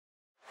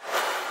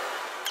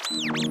A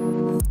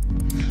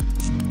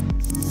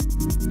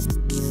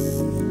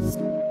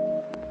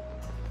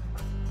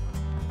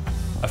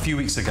few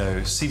weeks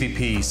ago,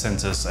 CVP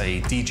sent us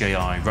a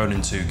DJI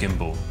Ronin 2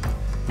 gimbal.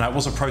 Now it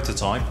was a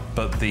prototype,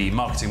 but the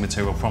marketing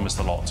material promised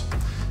a lot.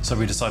 So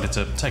we decided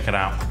to take it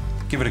out,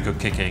 give it a good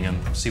kicking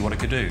and see what it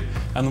could do.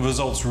 And the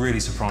results really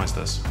surprised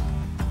us.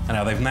 And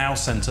now they've now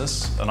sent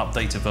us an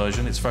updated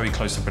version. It's very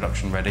close to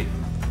production ready.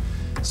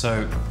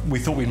 So we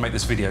thought we'd make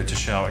this video to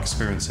share our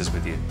experiences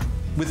with you.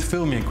 With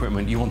filming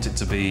equipment, you want it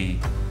to be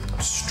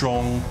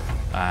strong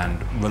and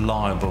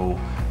reliable,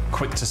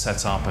 quick to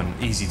set up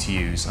and easy to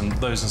use, and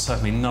those are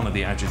certainly none of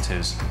the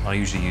adjectives I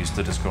usually use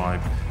to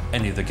describe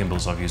any of the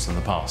gimbals I've used in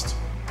the past.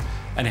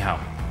 Anyhow,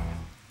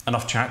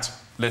 enough chat,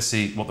 let's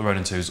see what the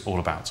Ronin 2 is all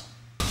about.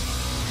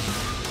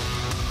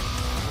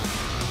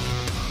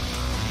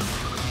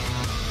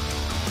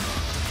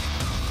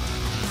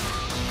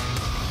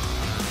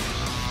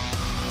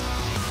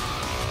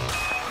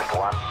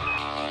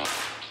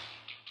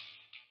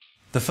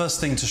 The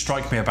first thing to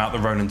strike me about the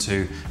Ronin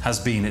 2 has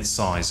been its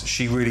size.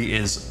 She really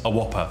is a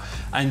whopper,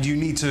 and you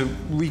need to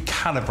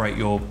recalibrate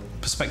your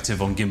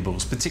perspective on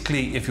gimbals,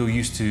 particularly if you're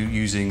used to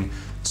using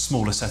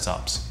smaller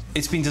setups.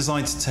 It's been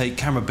designed to take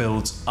camera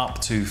builds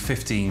up to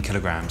 15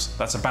 kilograms.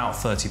 That's about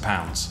 30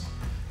 pounds.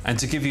 And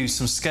to give you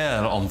some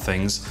scale on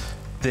things,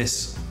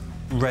 this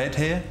red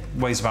here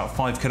weighs about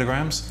 5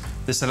 kilograms.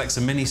 This Alexa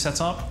Mini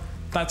setup,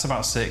 that's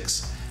about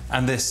 6.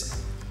 And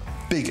this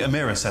big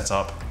Amira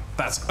setup,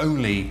 that's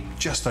only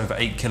just over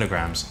 8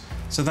 kilograms.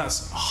 So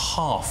that's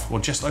half, or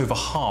just over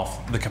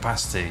half, the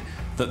capacity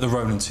that the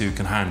Ronin 2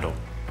 can handle.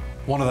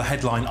 One of the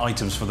headline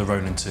items for the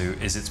Ronin 2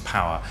 is its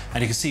power,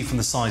 and you can see from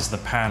the size of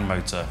the pan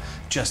motor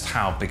just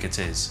how big it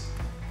is.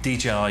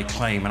 DJI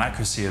claim an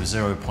accuracy of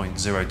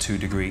 0.02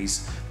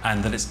 degrees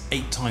and that it's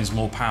 8 times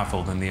more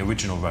powerful than the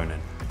original Ronin.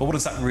 But what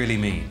does that really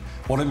mean?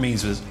 What it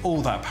means is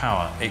all that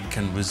power, it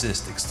can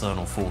resist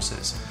external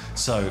forces.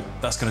 So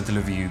that's going to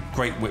deliver you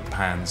great whip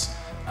pans,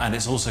 and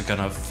it's also going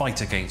to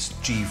fight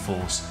against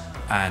G-force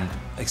and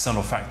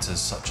external factors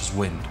such as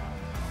wind.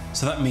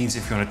 So that means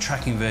if you're in a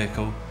tracking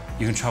vehicle,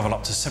 you can travel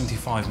up to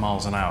 75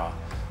 miles an hour,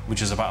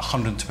 which is about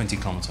 120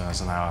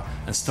 kilometers an hour,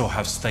 and still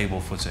have stable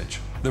footage.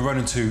 The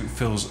Ronin 2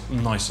 feels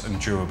nice and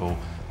durable,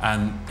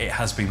 and it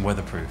has been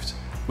weatherproofed,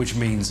 which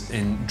means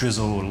in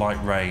drizzle,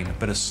 light rain, a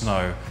bit of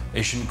snow,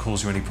 it shouldn't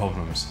cause you any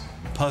problems.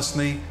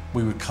 Personally,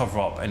 we would cover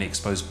up any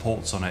exposed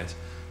ports on it,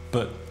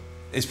 but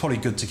it's probably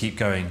good to keep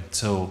going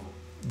till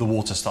the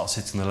water starts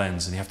hitting the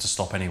lens and you have to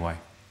stop anyway.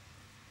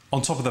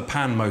 On top of the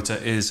pan motor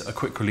is a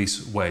quick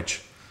release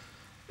wedge.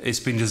 It's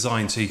been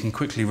designed so you can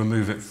quickly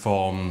remove it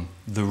from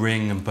the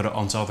ring and put it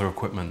onto other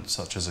equipment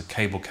such as a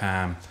cable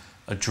cam,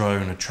 a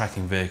drone, a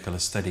tracking vehicle, a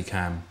steady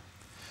cam.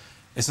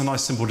 It's a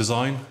nice simple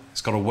design.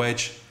 It's got a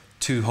wedge,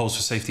 2 holes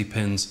for safety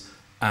pins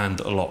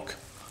and a lock.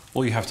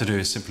 All you have to do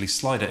is simply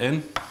slide it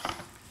in,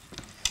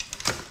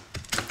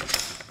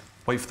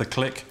 wait for the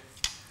click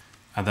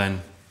and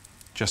then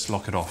just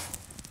lock it off.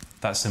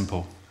 That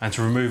simple. And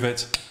to remove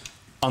it,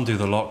 undo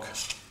the lock,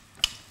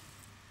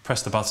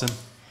 press the button,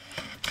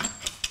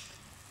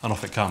 and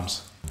off it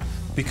comes.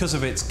 Because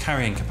of its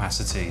carrying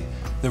capacity,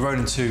 the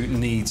Ronin 2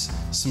 needs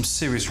some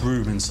serious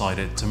room inside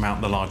it to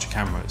mount the larger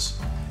cameras.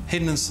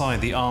 Hidden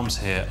inside the arms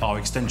here are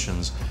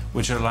extensions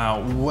which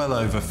allow well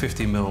over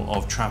 50 mil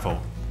of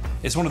travel.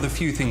 It's one of the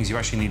few things you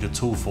actually need a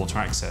tool for to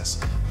access.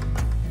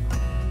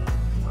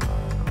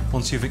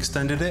 Once you've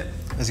extended it,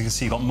 as you can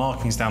see, you've got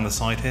markings down the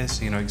side here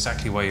so you know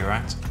exactly where you're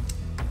at.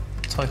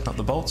 Tighten up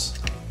the bolts,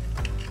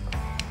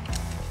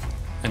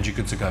 and you're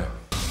good to go.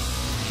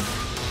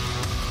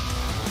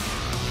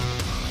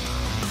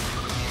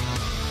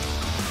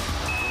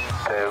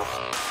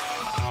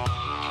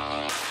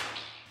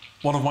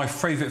 One of my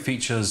favourite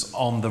features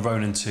on the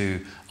Ronin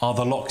 2 are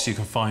the locks you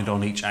can find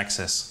on each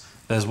axis.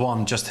 There's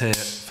one just here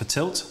for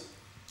tilt,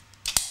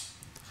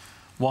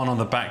 one on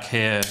the back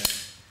here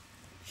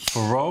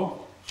for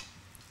roll,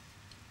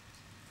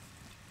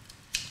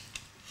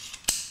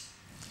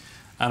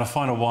 and a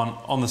final one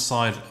on the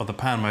side of the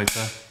pan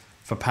motor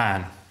for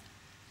pan.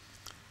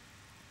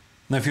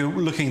 Now if you're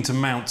looking to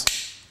mount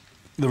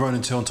the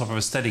Ronin 2 on top of a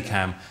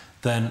Steadicam,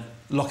 then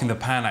locking the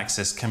pan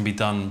axis can be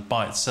done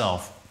by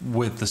itself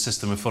with the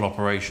system in full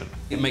operation.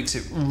 It makes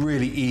it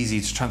really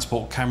easy to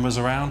transport cameras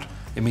around.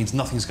 It means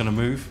nothing's going to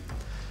move.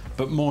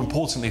 But more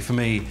importantly for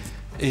me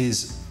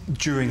is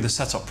during the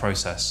setup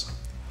process.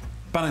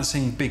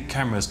 Balancing big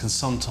cameras can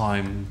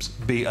sometimes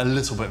be a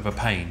little bit of a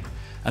pain.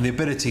 And the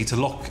ability to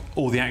lock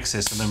all the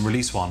axes and then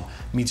release one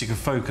means you can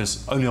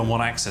focus only on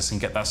one axis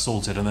and get that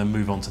sorted and then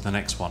move on to the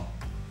next one.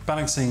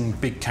 Balancing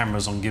big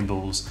cameras on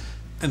gimbals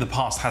in the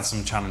past had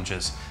some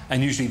challenges,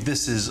 and usually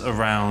this is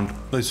around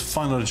those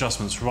final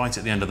adjustments right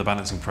at the end of the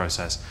balancing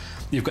process.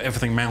 You've got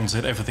everything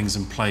mounted, everything's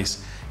in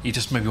place, you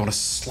just maybe want to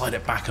slide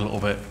it back a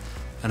little bit,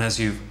 and as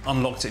you've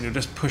unlocked it and you're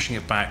just pushing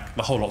it back,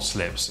 the whole lot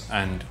slips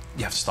and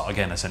you have to start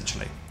again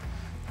essentially.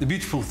 The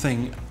beautiful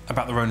thing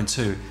about the Ronin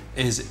 2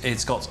 is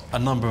it's got a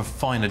number of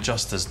fine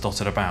adjusters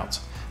dotted about.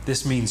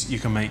 This means you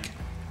can make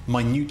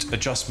minute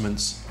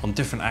adjustments on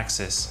different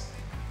axes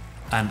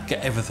and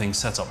get everything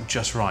set up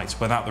just right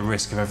without the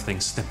risk of everything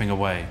slipping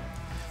away.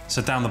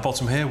 So down the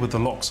bottom here with the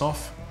locks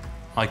off,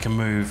 I can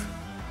move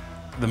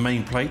the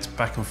main plate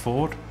back and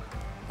forward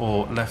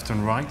or left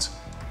and right.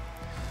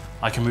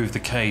 I can move the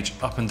cage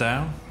up and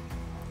down,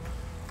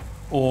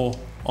 or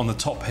on the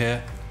top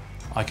here,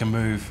 I can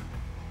move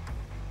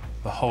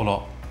the whole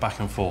lot back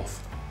and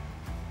forth.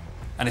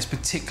 And it's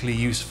particularly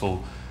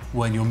useful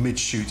when you're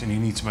mid-shoot and you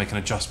need to make an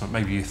adjustment.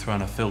 Maybe you've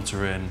thrown a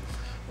filter in,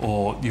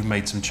 or you've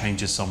made some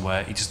changes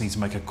somewhere. You just need to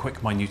make a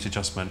quick, minute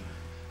adjustment.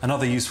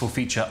 Another useful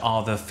feature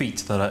are the feet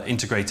that are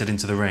integrated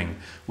into the ring,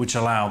 which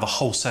allow the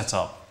whole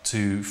setup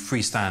to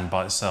freestand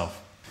by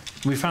itself.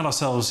 We found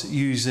ourselves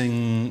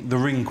using the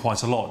ring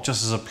quite a lot,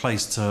 just as a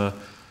place to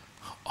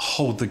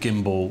hold the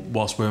gimbal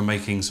whilst we were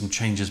making some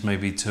changes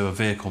maybe to a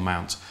vehicle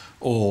mount,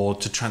 or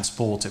to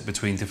transport it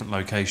between different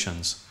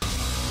locations.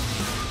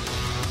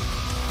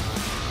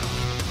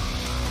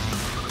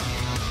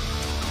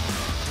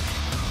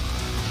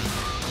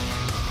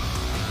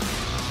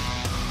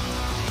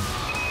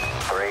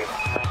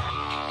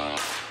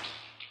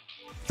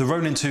 The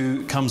Ronin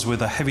 2 comes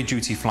with a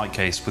heavy-duty flight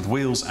case with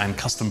wheels and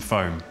custom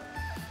foam.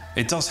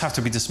 It does have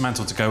to be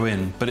dismantled to go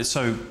in, but it's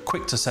so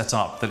quick to set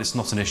up that it's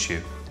not an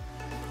issue.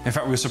 In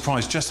fact, we were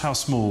surprised just how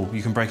small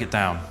you can break it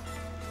down.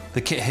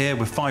 The kit here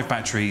with 5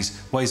 batteries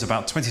weighs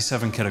about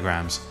 27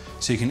 kilograms,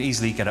 so you can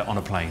easily get it on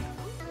a plane.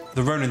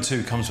 The Ronin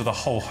 2 comes with a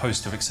whole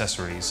host of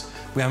accessories.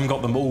 We haven't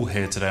got them all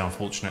here today,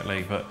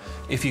 unfortunately, but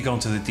if you go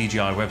onto the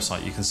DJI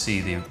website, you can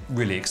see the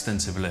really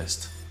extensive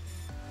list.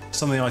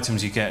 Some of the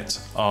items you get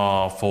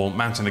are for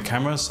mounting the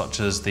cameras, such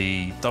as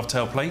the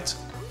dovetail plate,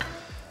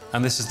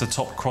 and this is the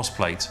top cross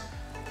plate.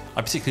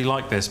 I particularly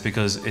like this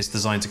because it's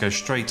designed to go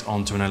straight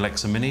onto an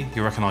Alexa Mini.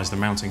 You recognise the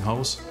mounting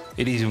holes.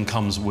 It even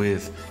comes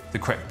with the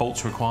correct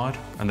bolts required,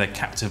 and they're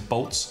captive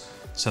bolts,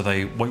 so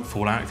they won't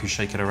fall out if you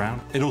shake it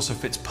around. It also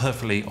fits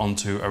perfectly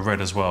onto a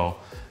Red as well,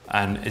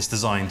 and it's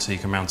designed so you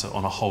can mount it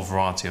on a whole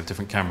variety of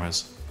different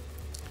cameras.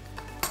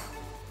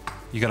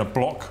 You get a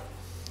block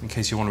in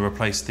case you want to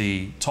replace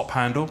the top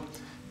handle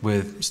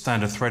with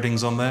standard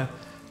threadings on there.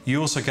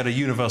 You also get a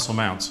universal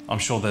mount. I'm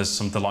sure there's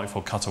some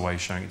delightful cutaways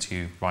showing it to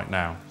you right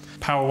now.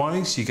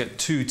 Power-wise, you get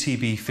 2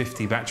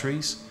 TB50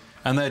 batteries,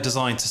 and they're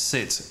designed to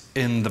sit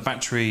in the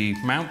battery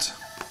mount.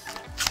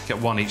 Get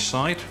one each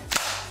side.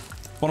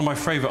 One of my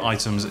favourite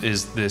items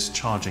is this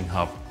charging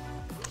hub.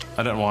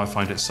 I don't know why I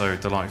find it so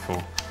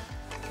delightful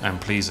and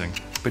pleasing,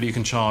 but you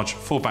can charge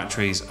 4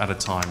 batteries at a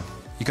time.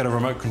 You get a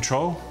remote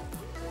control,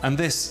 and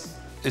this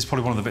is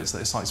probably one of the bits that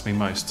excites me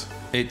most.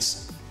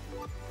 It's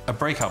a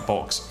breakout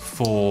box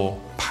for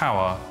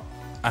power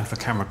and for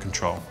camera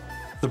control.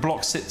 The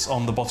block sits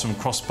on the bottom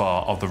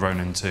crossbar of the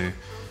Ronin 2,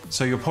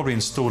 so you'll probably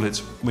install it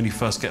when you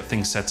first get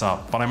things set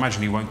up, but I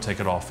imagine you won't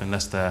take it off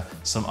unless there's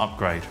some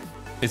upgrade.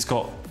 It's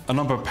got a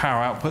number of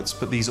power outputs,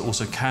 but these are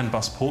also CAN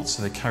bus ports,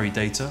 so they carry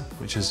data,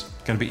 which is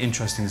going to be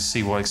interesting to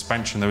see what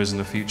expansion there is in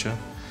the future.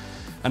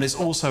 And it's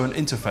also an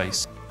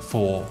interface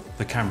for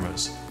the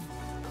cameras.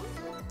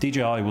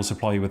 DJI will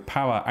supply you with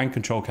power and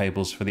control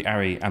cables for the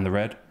Arri and the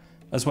Red,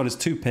 as well as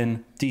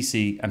 2-pin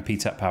DC and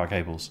PTAP power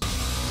cables.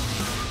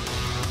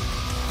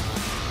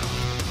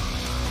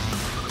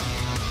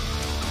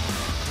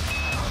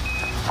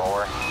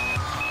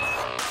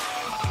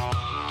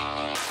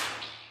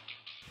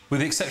 With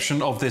the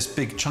exception of this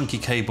big chunky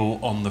cable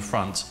on the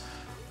front,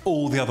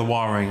 all the other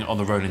wiring on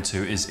the Ronin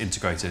 2 is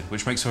integrated,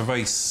 which makes for a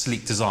very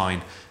sleek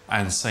design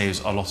and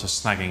saves a lot of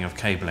snagging of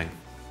cabling.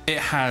 It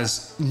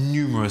has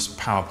numerous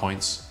power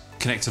points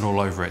connected all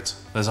over it.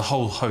 There's a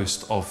whole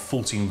host of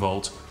 14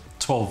 volt,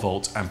 12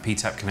 volt and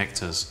PTAP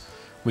connectors.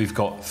 We've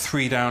got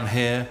 3 down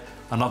here,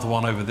 another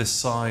one over this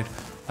side,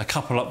 a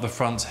couple up the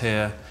front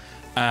here,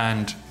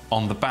 and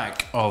on the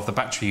back of the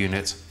battery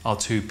unit are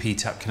 2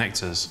 PTAP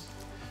connectors.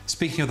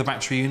 Speaking of the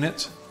battery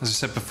unit, as I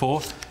said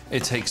before,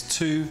 it takes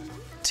 2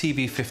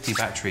 TB50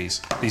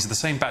 batteries. These are the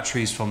same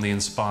batteries from the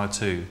Inspire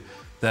 2.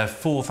 They're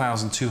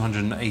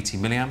 4,280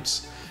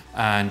 milliamps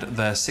and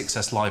they're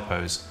 6S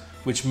LiPos,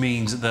 which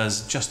means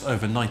there's just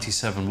over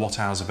 97 watt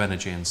hours of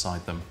energy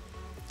inside them.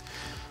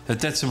 They're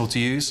dead simple to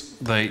use.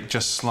 They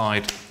just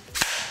slide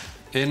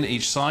in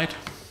each side.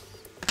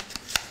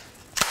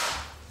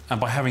 And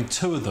by having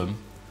 2 of them,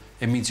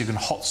 it means you can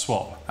hot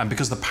swap. And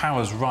because the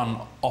power's run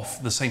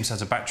off the same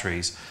set of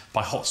batteries,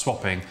 by hot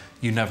swapping,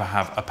 you never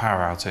have a power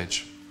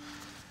outage.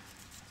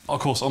 Of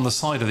course, on the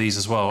side of these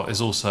as well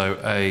is also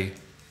a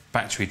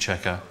battery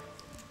checker,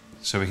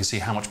 so we can see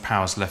how much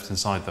power is left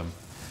inside them.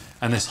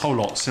 And this whole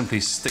lot simply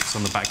sticks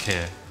on the back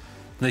here.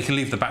 And you can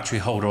leave the battery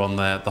holder on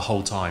there the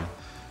whole time.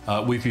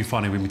 We've been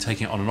finding we've been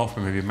taking it on and off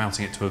when we've been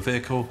mounting it to a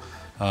vehicle,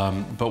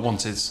 but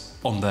once it's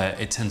on there,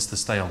 it tends to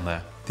stay on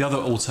there. The other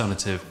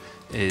alternative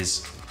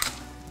is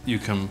you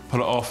can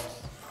pull it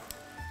off,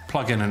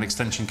 plug in an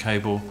extension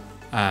cable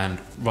and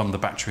run the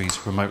batteries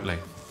remotely.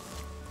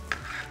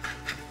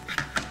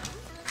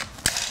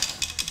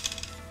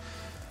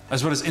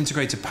 As well as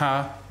integrated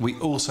power, we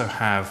also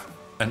have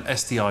an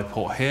SDI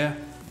port here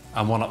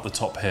and one up the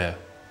top here,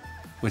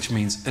 which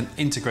means an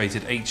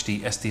integrated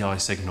HD SDI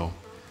signal.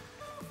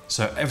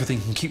 so everything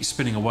can keep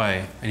spinning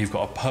away and you've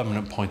got a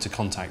permanent point of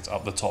contact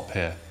up the top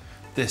here.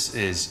 This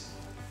is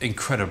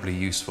incredibly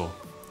useful.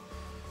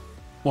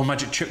 One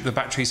magic trick the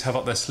batteries have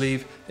up their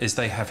sleeve is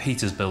they have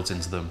heaters built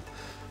into them,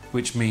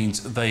 which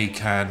means they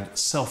can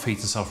self-heat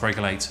and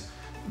self-regulate,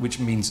 which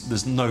means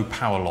there's no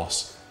power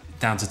loss,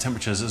 down to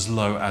temperatures as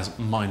low as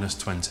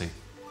 -20.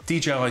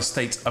 DJI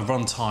states a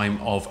runtime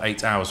of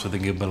 8 hours for the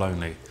gimbal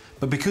only,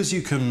 but because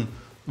you can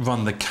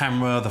run the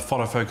camera, the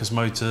follow focus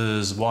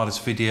motors, wireless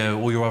video,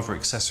 all your other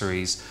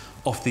accessories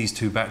off these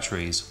two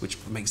batteries, which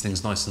makes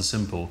things nice and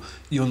simple,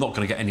 you're not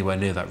going to get anywhere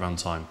near that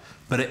runtime,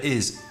 but it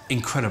is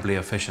incredibly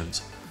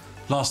efficient.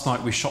 Last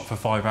night we shot for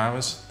 5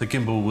 hours. The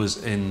gimbal was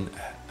in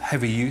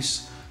heavy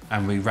use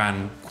and we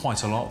ran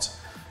quite a lot.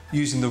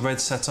 Using the red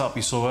setup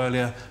you saw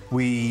earlier,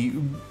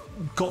 we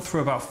got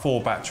through about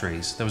 4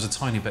 batteries. There was a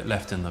tiny bit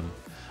left in them.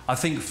 I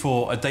think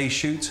for a day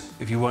shoot,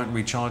 if you weren't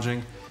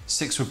recharging,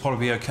 6 would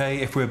probably be okay.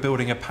 If we were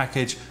building a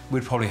package,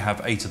 we'd probably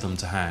have 8 of them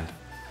to hand.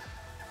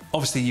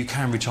 Obviously you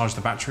can recharge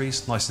the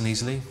batteries nice and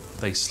easily.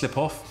 They slip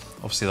off,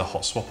 obviously they're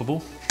hot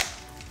swappable,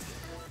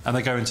 and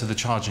they go into the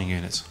charging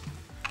unit.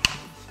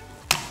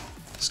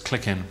 Just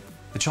click in.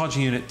 The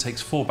charging unit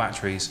takes 4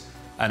 batteries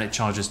and it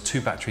charges 2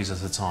 batteries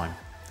at a time.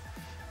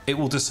 It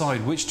will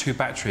decide which 2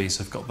 batteries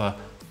have got the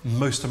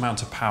most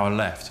amount of power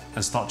left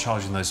and start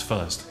charging those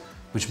first,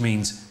 which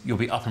means you'll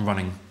be up and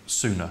running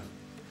sooner.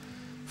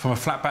 From a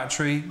flat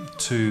battery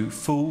to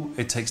full,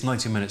 it takes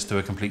 90 minutes to do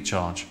a complete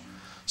charge.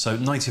 So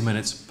 90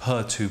 minutes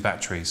per 2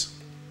 batteries.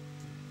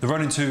 The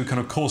Ronin 2 can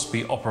of course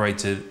be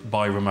operated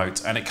by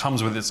remote, and it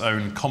comes with its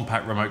own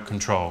compact remote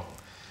control,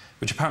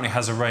 which apparently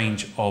has a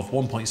range of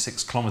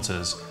 1.6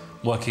 kilometers,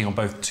 working on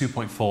both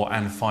 2.4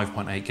 and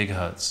 5.8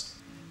 gigahertz.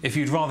 If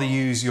you'd rather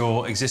use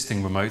your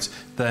existing remote,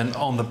 then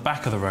on the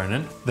back of the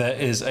Ronin, there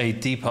is a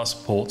D+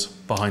 port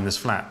behind this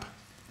flap.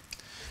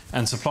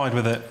 And supplied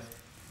with it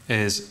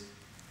is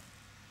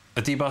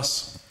a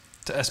D-bus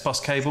to S-bus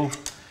cable,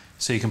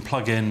 so you can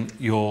plug in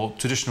your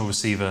traditional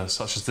receiver,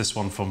 such as this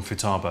one from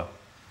Futaba.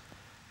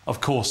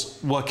 Of course,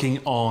 working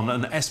on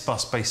an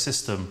S-bus based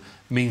system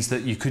means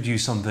that you could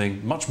use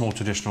something much more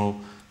traditional,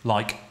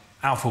 like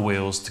alpha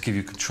wheels, to give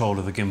you control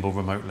of the gimbal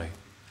remotely.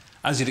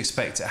 As you'd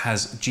expect, it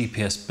has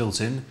GPS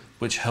built in,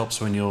 which helps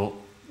when you're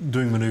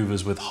doing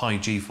maneuvers with high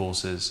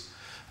G-forces.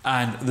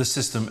 And the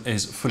system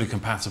is fully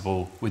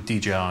compatible with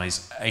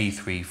DJI's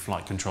A3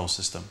 flight control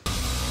system.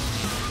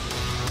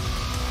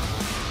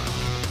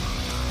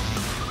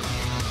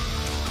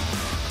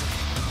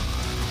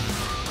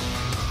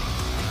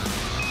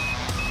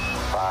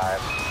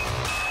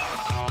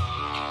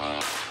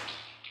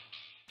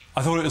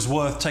 I thought it was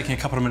worth taking a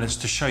couple of minutes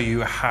to show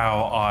you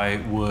how I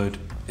would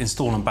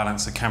install and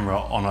balance a camera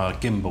on a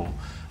gimbal.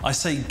 I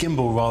say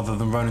gimbal rather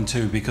than Ronin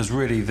 2 because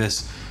really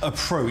this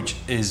approach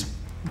is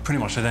pretty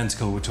much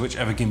identical to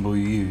whichever gimbal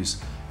you use.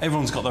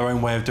 Everyone's got their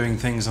own way of doing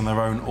things in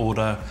their own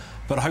order,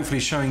 but hopefully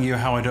showing you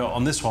how I do it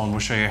on this one will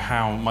show you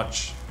how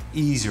much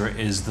easier it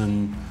is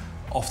than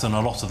often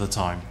a lot of the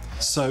time.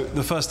 So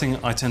the first thing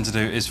I tend to do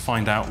is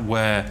find out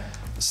where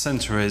the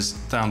center is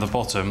down the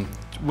bottom.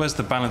 Where's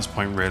the balance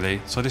point really?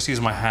 So I just use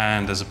my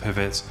hand as a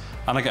pivot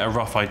and I get a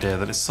rough idea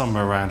that it's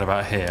somewhere around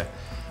about here.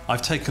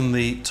 I've taken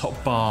the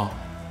top bar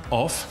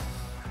off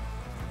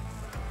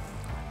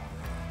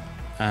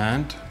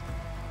and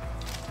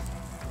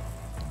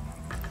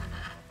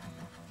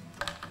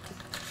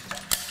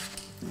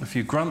a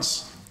few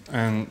grunts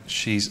and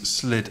she's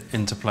slid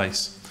into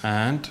place,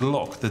 and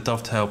lock the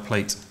dovetail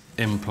plate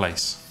in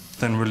place.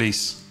 Then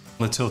release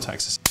the tilt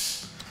axis.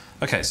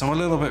 Okay, so I'm a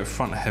little bit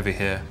front heavy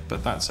here,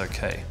 but that's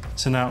okay.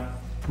 So now,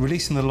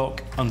 releasing the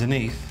lock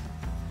underneath,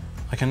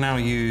 I can now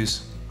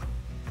use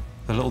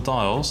the little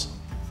dials,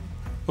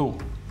 oh,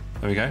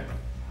 there we go,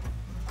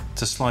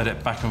 to slide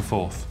it back and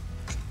forth.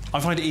 I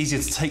find it easier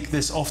to take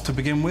this off to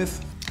begin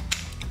with.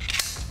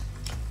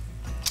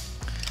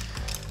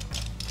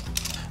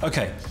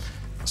 Okay,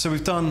 so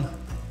we've done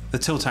the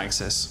tilt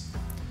axis.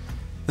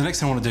 The next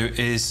thing I want to do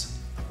is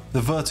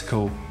the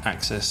vertical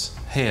axis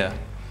here.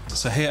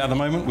 So here at the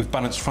moment we've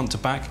balanced front to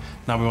back,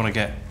 now we want to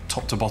get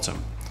top to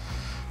bottom.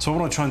 So what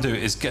I want to try and do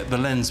is get the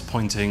lens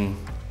pointing,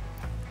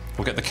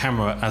 or get the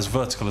camera as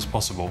vertical as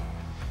possible,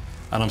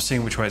 and I'm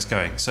seeing which way it's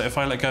going. So if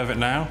I let go of it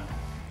now,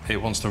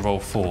 it wants to roll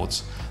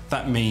forwards.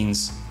 That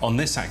means on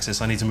this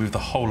axis I need to move the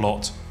whole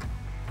lot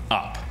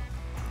up.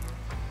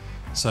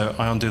 So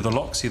I undo the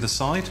locks either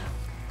side.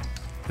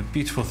 The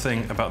beautiful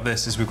thing about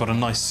this is we've got a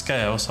nice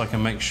scale so I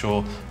can make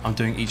sure I'm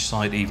doing each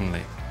side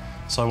evenly.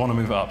 So I want to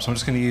move it up, so I'm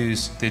just going to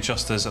use the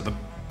adjusters at the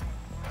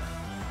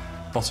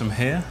bottom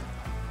here.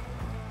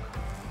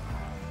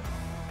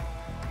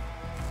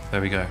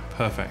 There we go,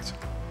 perfect.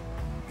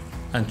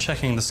 And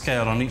checking the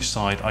scale on each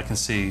side, I can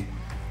see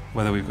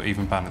whether we've got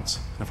even balance.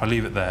 And if I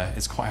leave it there,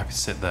 it's quite happy to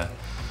sit there.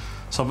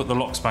 So I'll put the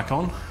locks back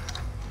on.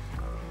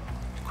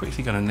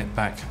 Quickly going to nip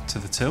back to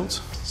the tilt.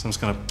 So I'm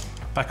just going to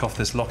back off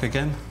this lock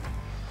again,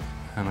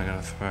 and I'm going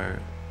to throw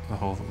the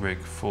whole rig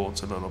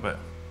forwards a little bit.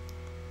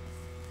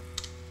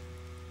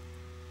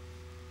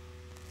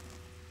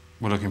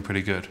 We're looking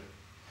pretty good.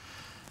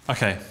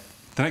 Okay,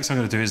 The next thing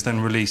I'm going to do is then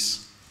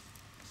release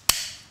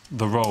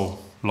the roll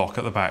lock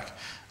at the back,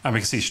 and we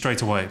can see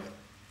straight away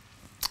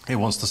it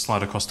wants to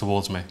slide across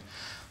towards me.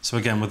 So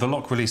again, with the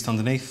lock released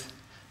underneath,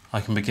 I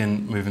can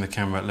begin moving the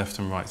camera left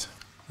and right.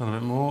 A little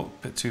bit more,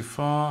 a bit too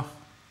far.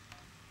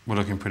 We're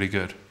looking pretty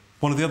good.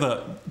 One of the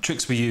other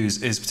tricks we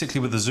use is,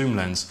 particularly with the zoom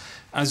lens,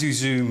 as you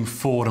zoom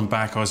forward and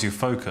back or as you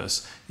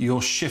focus,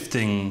 you're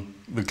shifting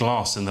the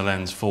glass in the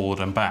lens forward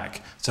and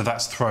back, so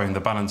that's throwing the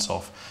balance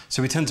off.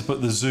 So we tend to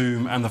put the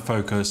zoom and the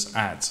focus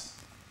at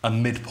a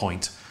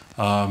midpoint,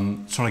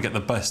 trying to get the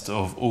best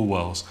of all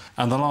worlds.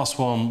 And the last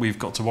one we've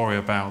got to worry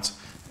about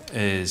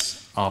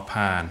is our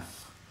pan.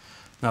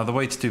 Now the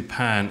way to do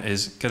pan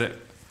is get it,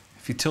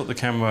 if you tilt the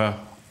camera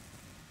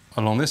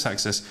along this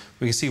axis,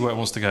 we can see where it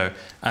wants to go.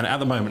 And at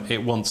the moment,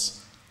 it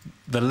wants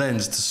the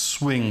lens to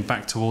swing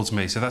back towards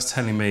me. So that's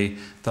telling me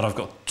that I've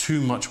got too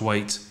much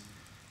weight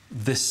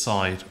this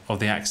side of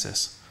the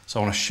axis. So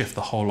I want to shift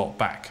the whole lot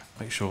back.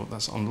 Make sure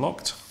that's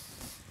unlocked.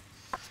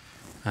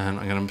 And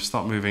I'm going to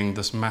start moving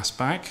this mass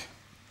back.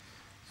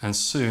 And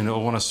soon it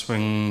will want to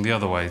swing the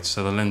other way.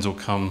 So the lens will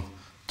come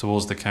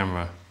towards the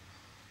camera.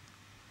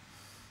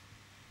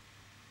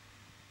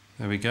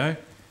 There we go.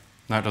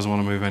 Now it doesn't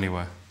want to move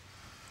anywhere.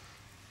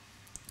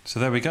 So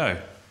there we go.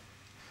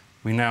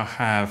 We now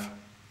have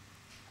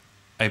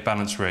a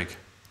balance rig.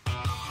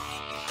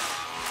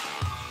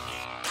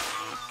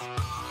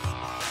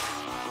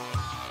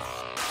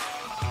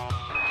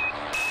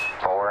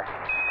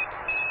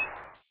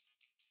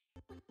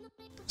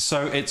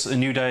 So it's a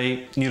new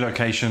day, new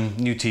location,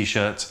 new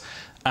t-shirt,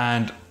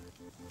 and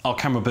our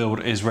camera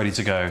build is ready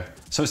to go.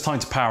 So it's time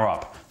to power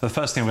up. The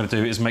first thing I'm going to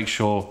do is make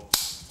sure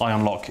I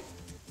unlock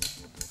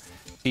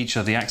each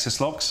of the axis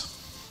locks.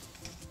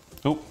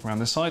 Oh, around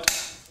this side.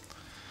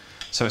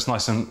 So it's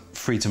nice and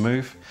free to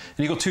move. And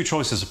you've got two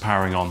choices of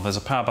powering on. There's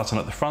a power button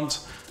at the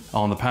front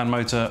on the pan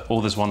motor,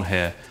 or there's one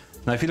here.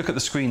 Now, if you look at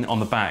the screen on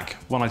the back,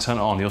 when I turn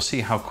it on, you'll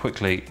see how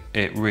quickly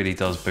it really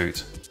does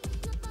boot.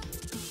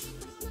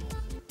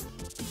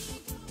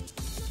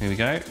 Here we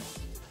go.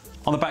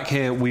 On the back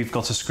here, we've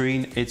got a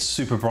screen. It's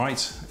super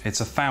bright.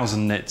 It's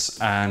 1000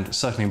 nits, and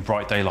certainly in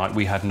bright daylight,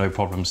 we had no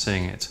problem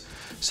seeing it.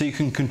 So you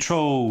can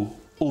control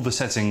all the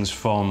settings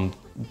from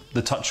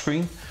the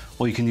touchscreen,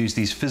 or you can use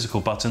these physical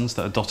buttons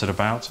that are dotted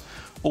about,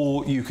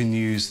 or you can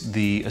use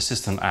the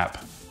assistant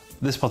app.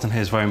 This button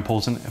here is very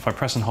important. If I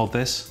press and hold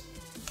this,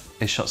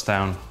 it shuts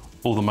down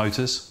all the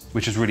motors,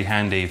 which is really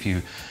handy if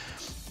you've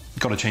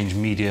got to change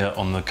media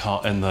on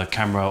the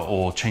camera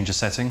or change a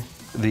setting.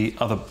 The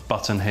other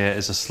button here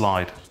is a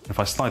slide. If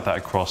I slide that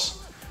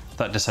across,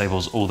 that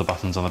disables all the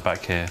buttons on the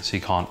back here, so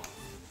you can't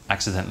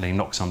accidentally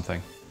knock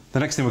something. The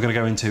next thing we're going to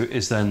go into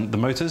is then the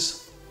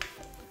motors.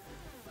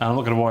 And I'm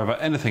not going to worry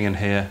about anything in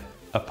here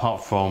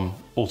apart from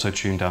auto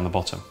tune down the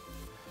bottom.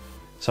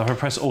 So if I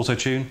press auto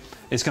tune,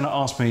 it's going to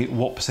ask me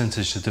what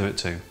percentage to do it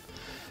to.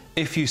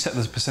 If you set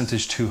the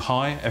percentage too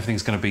high,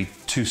 everything's going to be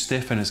too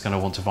stiff and it's going to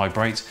want to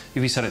vibrate.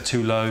 If you set it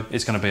too low,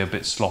 it's going to be a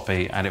bit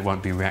sloppy and it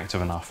won't be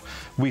reactive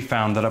enough. We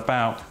found that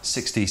about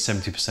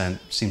 60–70%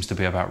 seems to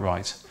be about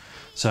right.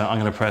 So I'm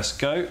going to press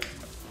go,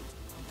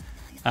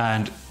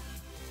 and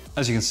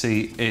as you can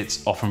see,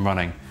 it's off and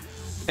running.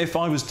 If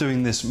I was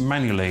doing this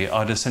manually,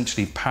 I'd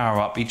essentially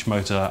power up each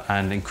motor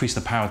and increase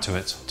the power to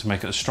it to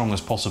make it as strong as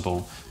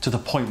possible, to the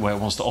point where it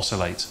wants to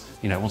oscillate,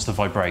 it wants to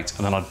vibrate,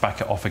 and then I'd back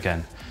it off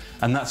again.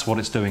 And that's what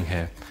it's doing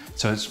here.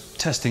 So it's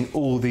testing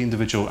all the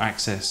individual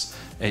axes,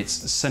 it's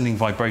sending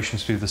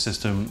vibrations through the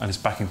system, and it's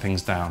backing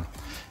things down.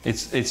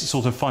 It's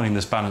sort of finding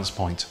this balance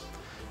point.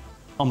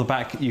 On the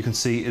back, you can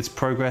see its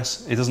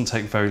progress. It doesn't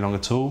take very long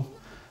at all.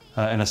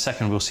 In a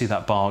second, we'll see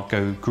that bar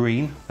go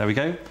green. There we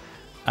go.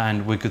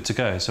 And we're good to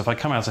go. So if I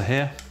come out of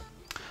here,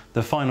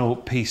 the final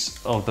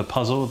piece of the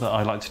puzzle that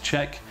I like to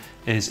check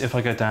is if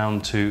I go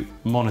down to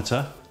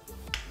monitor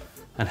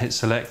and hit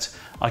select,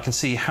 I can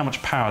see how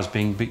much power is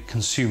being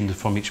consumed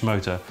from each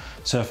motor.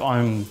 So if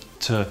I'm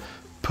to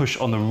push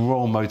on the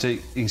roll motor,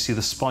 you can see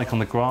the spike on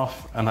the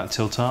graph and that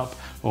tilt up,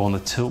 or on the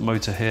tilt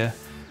motor here,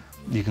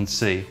 you can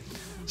see.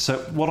 So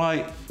what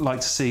I like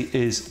to see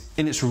is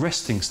in its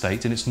resting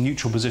state, in its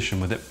neutral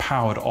position with it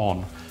powered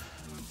on,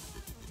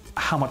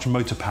 how much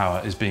motor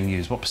power is being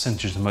used, what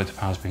percentage of motor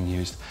power is being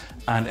used.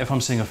 And if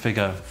I'm seeing a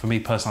figure, for me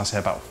personally, I say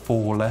about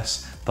 4 or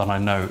less, then I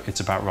know it's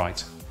about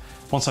right.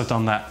 Once I've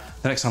done that,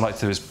 the next thing I like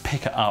to do is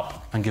pick it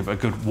up and give it a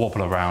good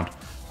wobble around,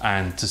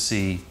 and to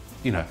see,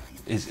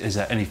 is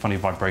there any funny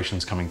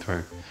vibrations coming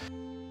through.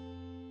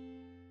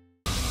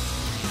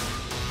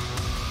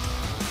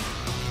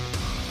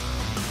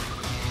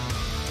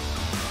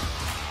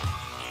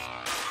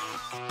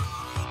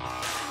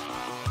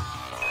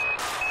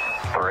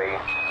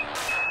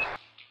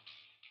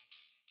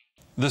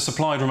 The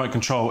supplied remote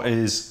control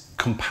is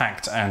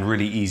compact and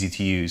really easy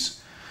to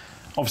use.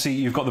 Obviously,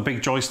 you've got the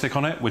big joystick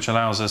on it, which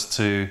allows us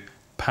to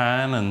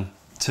pan and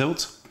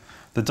tilt.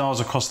 The dials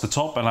across the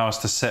top allow us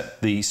to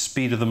set the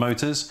speed of the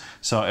motors.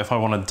 So if I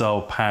want to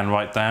dial pan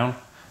right down,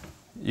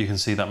 you can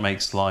see that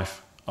makes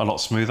life a lot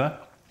smoother.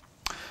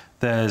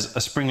 There's a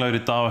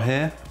spring-loaded dial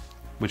here,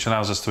 which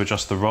allows us to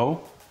adjust the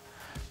roll.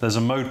 There's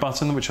a mode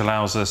button which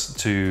allows us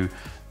to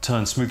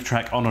turn smooth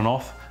track on and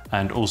off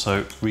and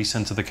also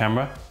recenter the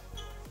camera.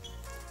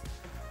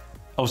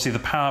 Obviously the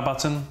power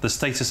button, the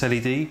status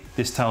LED,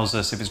 this tells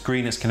us if it's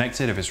green it's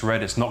connected, if it's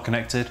red it's not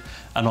connected,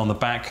 and on the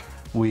back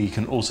we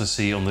can also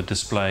see on the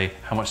display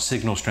how much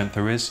signal strength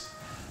there is.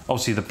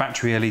 Obviously the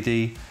battery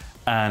LED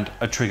and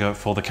a trigger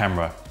for the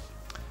camera.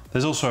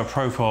 There's also a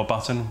profile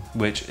button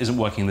which isn't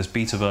working in this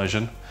beta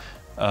version,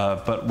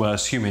 but we're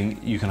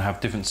assuming you can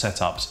have different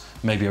setups,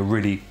 maybe a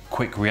really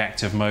quick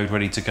reactive mode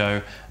ready to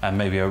go and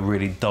maybe a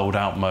really dulled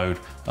out mode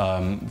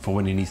for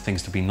when you need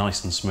things to be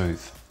nice and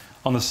smooth.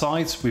 On the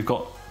sides we've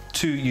got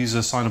 2 user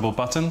assignable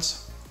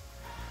buttons.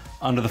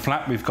 Under the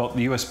flap we've got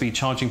the USB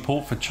charging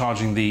port for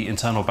charging the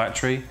internal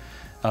battery,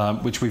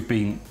 which we've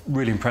been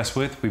really impressed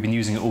with. We've been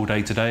using it all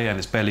day today and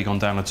it's barely gone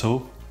down at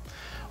all.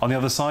 On the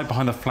other side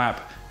behind the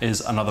flap is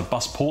another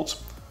bus port,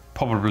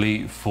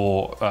 probably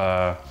for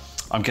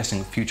I'm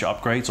guessing future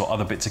upgrades or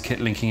other bits of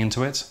kit linking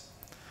into it.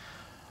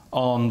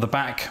 On the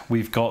back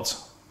we've got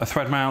a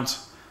thread mount,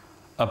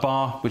 a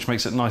bar which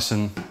makes it nice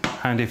and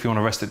handy if you want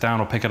to rest it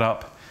down or pick it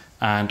up,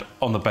 and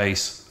on the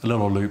base a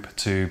little loop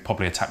to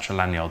probably attach a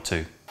lanyard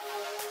to.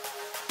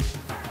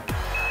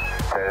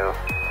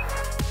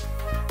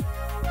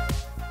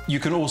 You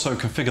can also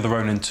configure the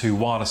Ronin 2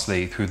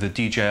 wirelessly through the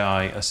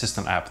DJI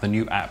Assistant app, the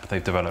new app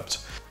they've developed.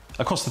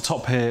 Across the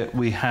top here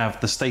we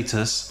have the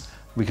status.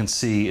 We can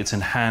see it's in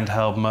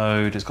handheld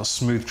mode, it's got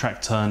smooth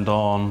track turned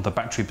on, the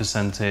battery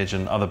percentage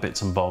and other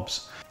bits and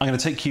bobs. I'm going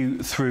to take you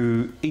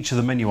through each of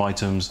the menu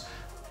items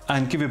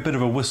and give you a bit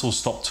of a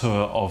whistle-stop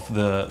tour of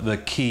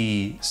the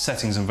key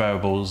settings and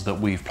variables that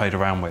we've played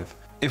around with.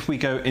 If we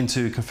go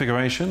into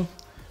configuration,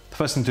 the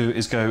first thing to do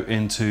is go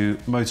into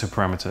motor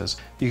parameters.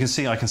 You can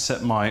see I can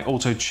set my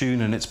auto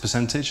tune and its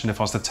percentage, and if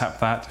I was to tap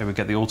that, it would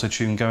get the auto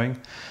tune going.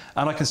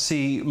 And I can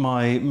see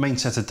my main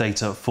set of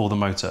data for the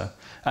motor.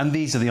 And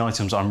these are the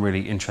items I'm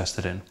really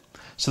interested in.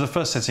 So the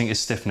first setting is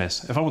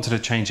stiffness. If I wanted to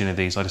change any of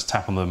these, I just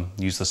tap on them,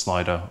 use the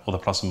slider or the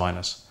plus and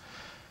minus.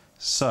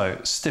 So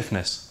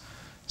stiffness.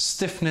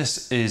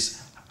 Stiffness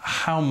is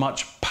how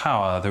much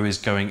power there is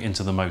going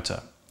into the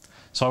motor.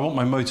 So I want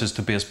my motors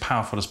to be as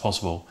powerful as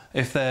possible.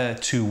 If they're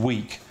too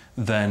weak,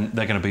 then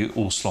they're going to be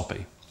all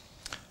sloppy.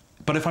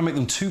 But if I make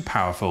them too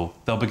powerful,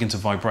 they'll begin to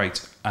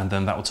vibrate and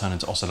then that will turn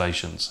into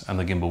oscillations and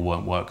the gimbal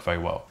won't work very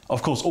well.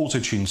 Of course,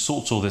 auto-tune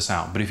sorts all this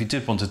out, but if you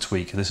did want to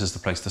tweak, this is the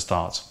place to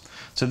start.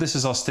 So this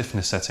is our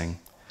stiffness setting.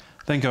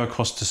 Then go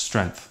across to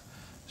strength.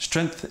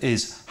 Strength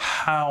is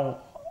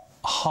how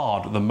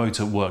hard the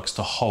motor works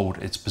to hold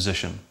its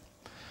position.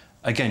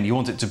 Again, you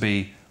want it to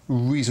be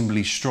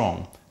reasonably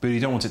strong, but you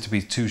don't want it to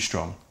be too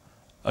strong.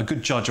 A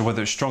good judge of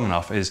whether it's strong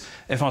enough is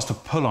if I was to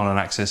pull on an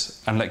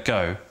axis and let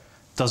go,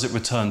 does it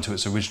return to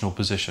its original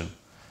position?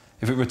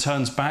 If it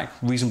returns back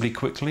reasonably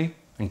quickly,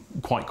 and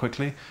quite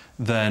quickly,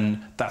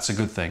 then that's a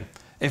good thing.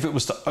 If it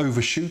was to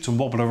overshoot and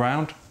wobble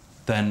around,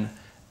 then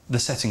the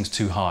setting's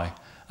too high.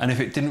 And if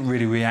it didn't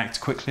really react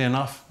quickly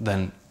enough,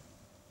 then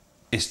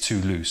it's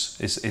too loose.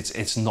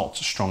 It's not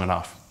strong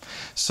enough.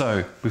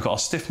 So we've got our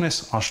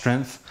stiffness, our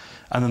strength,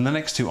 and then the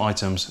next 2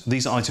 items,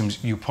 these are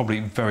items you probably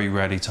very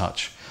rarely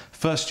touch.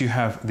 First, you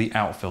have the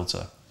out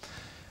filter.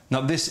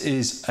 Now this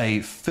is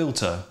a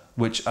filter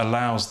which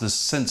allows the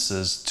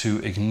sensors to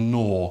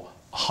ignore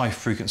high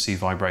frequency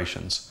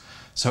vibrations.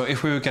 So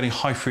if we were getting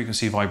high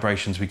frequency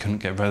vibrations we couldn't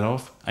get rid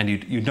of, and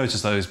you'd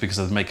notice those because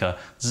they make a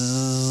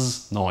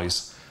zzz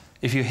noise.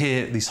 If you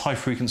hear these high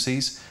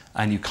frequencies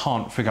and you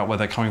can't figure out where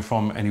they're coming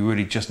from and you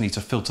really just need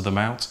to filter them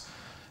out,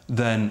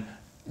 then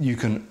you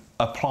can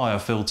apply a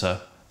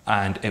filter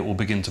and it will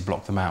begin to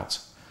block them out.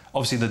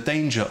 Obviously the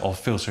danger of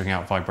filtering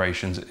out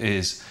vibrations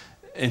is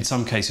in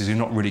some cases you're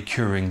not really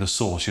curing the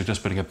source, you're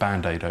just putting a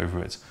band-aid over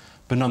it.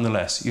 But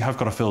nonetheless, you have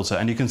got a filter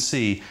and you can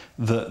see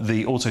that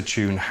the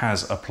auto-tune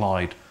has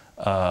applied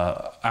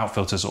out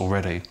filters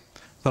already.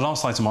 The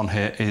last item on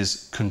here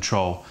is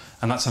control,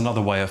 and that's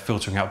another way of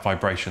filtering out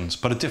vibrations,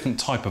 but a different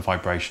type of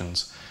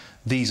vibrations.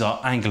 These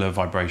are angular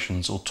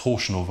vibrations or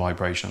torsional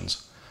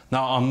vibrations.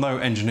 Now, I'm no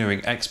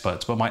engineering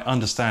expert, but my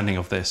understanding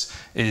of this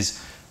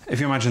is if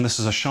you imagine this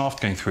is a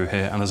shaft going through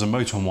here and there's a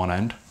motor on one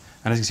end,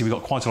 and as you can see we've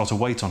got quite a lot of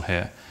weight on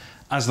here.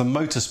 As the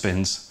motor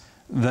spins,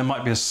 there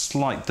might be a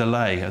slight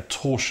delay, a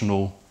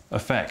torsional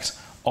effect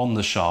on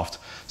the shaft.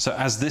 So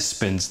as this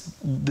spins,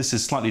 this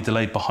is slightly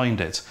delayed behind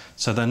it,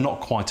 so they're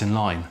not quite in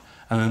line,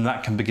 and then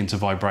that can begin to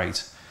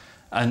vibrate.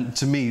 And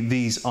to me,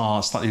 these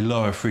are slightly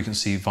lower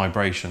frequency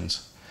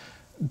vibrations.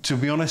 To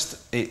be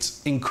honest,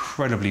 it's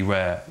incredibly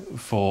rare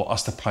for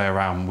us to play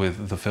around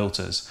with the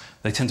filters.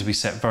 They tend to be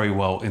set very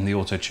well in the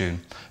auto-tune,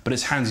 but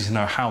it's handy to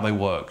know how they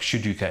work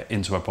should you get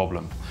into a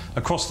problem.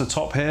 Across the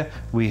top here,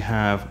 we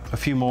have a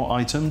few more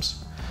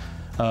items.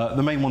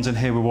 The main ones in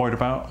here we're worried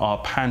about are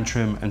pan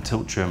trim and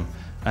tilt trim.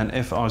 And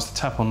if I was to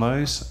tap on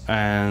those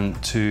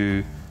and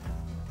to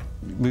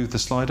move the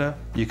slider,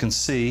 you can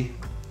see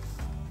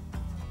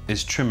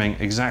it's trimming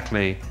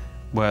exactly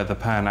where the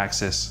pan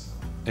axis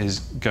is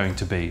going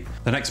to be.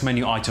 The next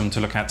menu item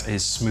to look at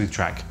is smooth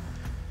track.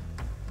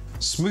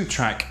 Smooth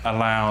Track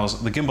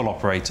allows the gimbal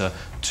operator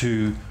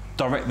to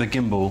direct the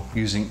gimbal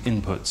using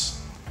inputs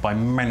by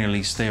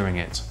manually steering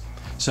it.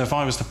 So if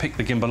I was to pick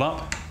the gimbal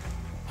up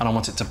and I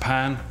want it to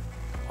pan,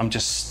 I'm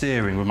just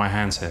steering with my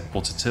hands here,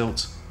 or to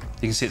tilt.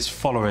 You can see it's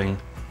following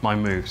my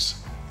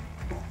moves.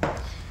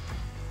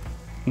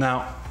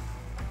 Now,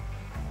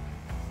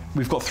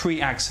 we've got 3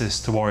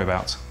 axes to worry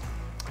about: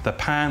 the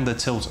pan, the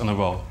tilt, and the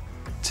roll.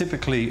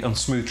 Typically on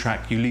Smooth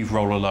Track, you leave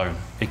roll alone.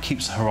 It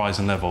keeps the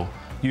horizon level.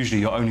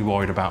 Usually you're only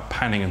worried about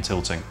panning and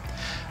tilting.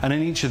 And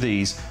in each of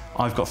these,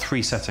 I've got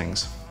 3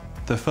 settings.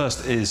 The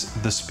first is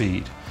the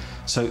speed.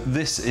 So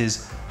this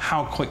is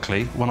how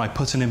quickly, when I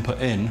put an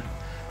input in,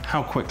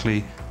 how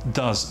quickly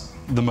does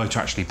the motor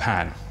actually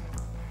pan.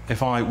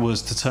 If I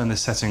was to turn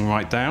this setting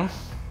right down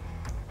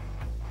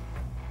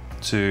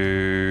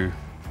to,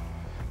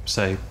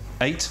 say,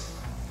 8,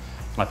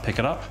 and I pick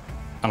it up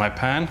and I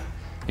pan,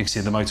 you can see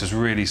the motor's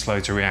really slow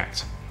to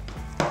react.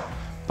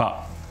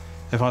 But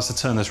if I was to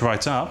turn this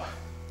right up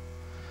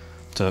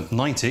to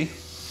 90,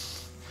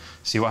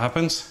 see what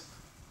happens?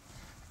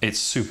 It's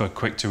super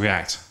quick to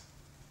react.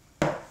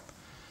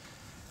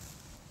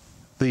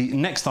 The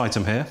next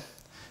item here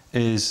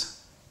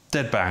is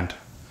deadband.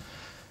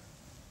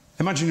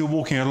 Imagine you're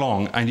walking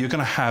along and you're going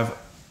to have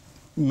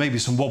maybe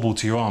some wobble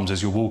to your arms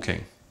as you're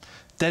walking.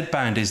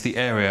 Deadband is the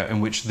area in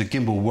which the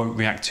gimbal won't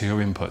react to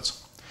your input.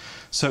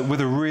 So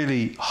with a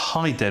really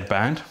high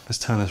deadband, let's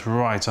turn this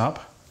right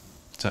up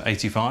to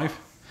 85. You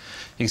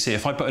can see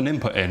if I put an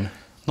input in,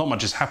 not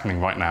much is happening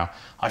right now.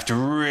 I have to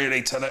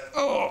really turn it.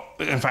 Oh,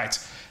 in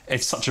fact,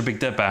 it's such a big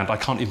deadband, I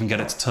can't even get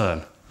it to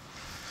turn.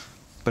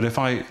 But if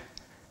I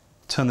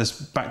turn this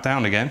back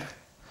down again,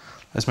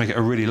 let's make it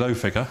a really low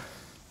figure,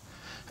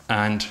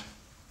 and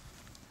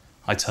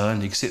I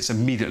turn, you can see it's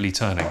immediately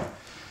turning.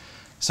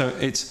 So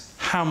it's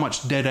how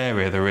much dead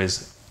area there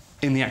is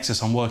in the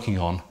axis I'm working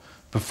on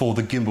before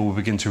the gimbal will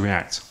begin to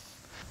react.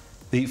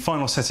 The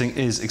final setting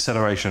is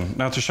acceleration.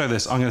 Now to show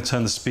this, I'm going to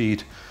turn the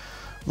speed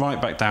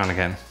right back down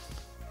again.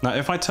 Now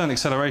if I turn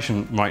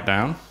acceleration right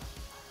down,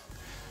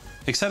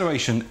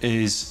 acceleration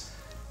is,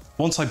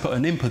 once I put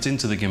an input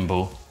into the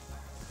gimbal,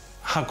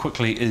 how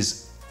quickly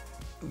is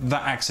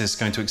that axis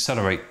going to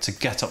accelerate to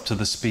get up to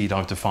the speed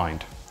I've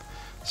defined.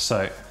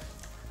 So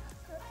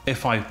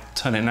if I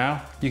turn it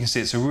now, you can see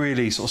it's a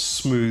really sort of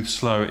smooth,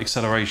 slow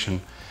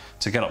acceleration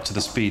to get up to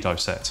the speed I've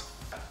set.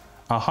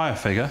 A higher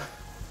figure,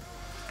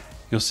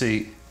 you'll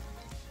see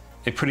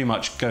it pretty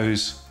much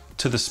goes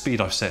to the speed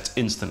I've set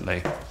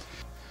instantly.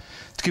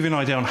 To give you an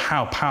idea on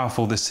how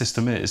powerful this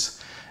system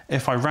is,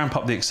 if I ramp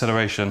up the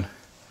acceleration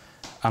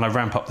and I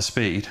ramp up the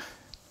speed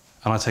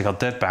and I take our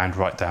deadband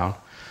right down,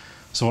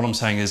 so what I'm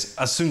saying is,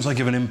 as soon as I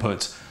give an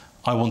input,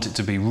 I want it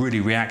to be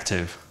really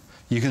reactive.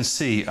 You can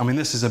see, I mean,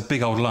 this is a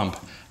big old lump,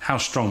 how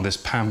strong this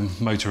pan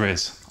motor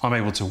is. I'm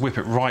able to whip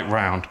it right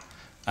round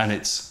and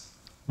it's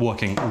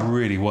working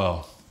really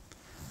well.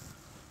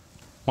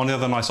 One of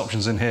the other nice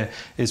options in here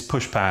is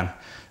push pan.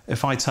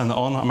 If I turn that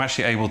on, I'm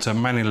actually able to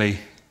manually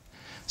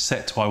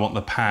set to where I want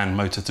the pan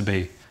motor to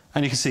be.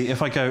 And you can see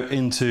if I go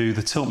into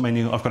the tilt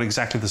menu, I've got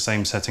exactly the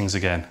same settings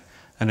again.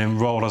 And in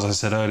roll, as I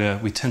said earlier,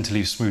 we tend to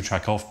leave Smooth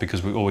Track off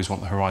because we always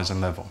want the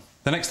horizon level.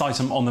 The next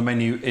item on the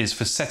menu is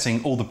for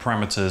setting all the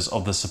parameters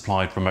of the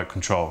supplied remote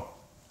control.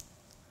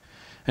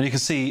 And you can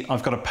see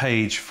I've got a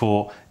page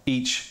for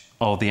each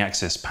of the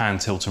axis, pan,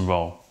 tilt and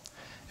roll.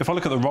 If I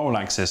look at the roll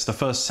axis, the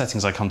first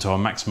settings I come to are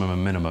maximum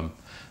and minimum.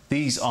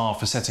 These are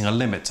for setting a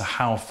limit to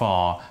how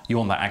far you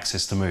want that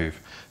axis to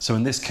move. So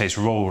in this case,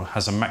 roll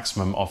has a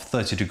maximum of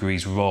 30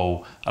 degrees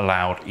roll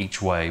allowed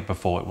each way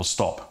before it will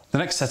stop. The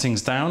next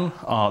settings down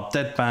are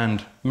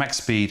deadband, max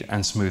speed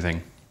and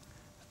smoothing.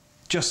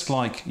 Just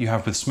like you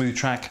have with Smooth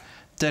Track,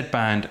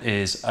 deadband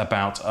is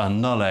about a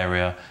null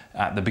area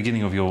at the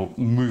beginning of your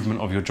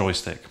movement of your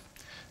joystick.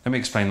 Let me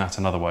explain that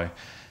another way.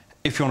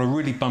 If you're on a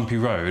really bumpy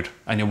road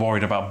and you're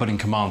worried about putting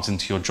commands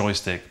into your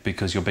joystick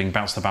because you're being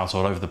bounced about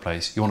all over the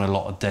place, you want a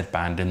lot of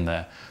deadband in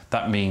there.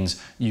 That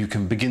means you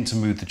can begin to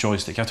move the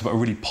joystick. You have to put a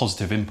really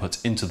positive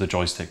input into the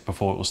joystick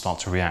before it will start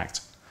to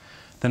react.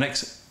 The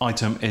next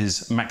item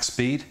is max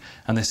speed,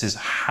 and this is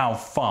how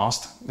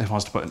fast, if I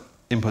was to put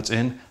inputs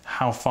in,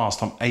 how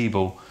fast I'm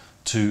able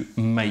to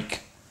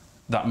make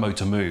that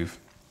motor move.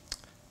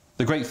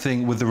 The great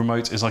thing with the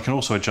remote is I can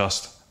also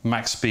adjust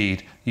max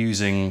speed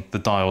using the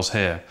dials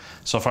here.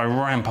 So if I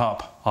ramp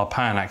up our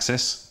pan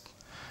axis,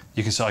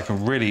 you can see I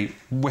can really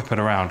whip it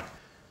around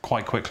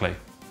quite quickly.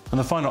 And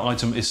the final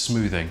item is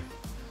smoothing.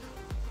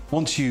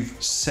 Once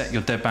you've set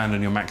your deadband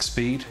and your max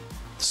speed,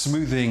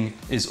 smoothing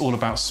is all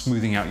about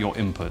smoothing out your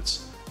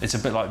inputs. It's a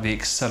bit like the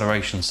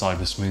acceleration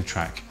side of Smooth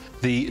Track.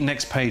 The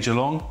next page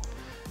along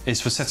is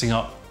for setting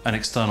up an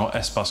external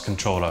S-Bus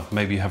controller.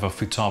 Maybe you have a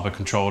Futaba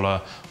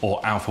controller or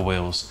Alpha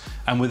wheels.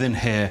 And within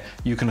here,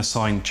 you can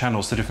assign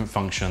channels to different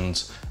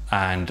functions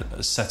and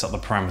set up the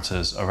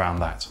parameters around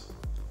that.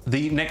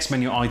 The next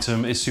menu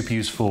item is super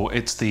useful.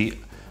 It's the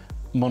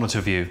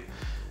monitor view.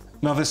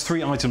 Now there's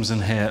 3 items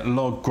in here: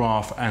 log,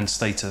 graph, and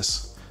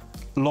status.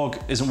 Log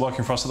isn't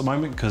working for us at the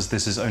moment because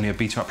this is only a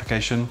beta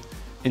application.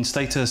 In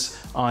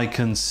status, I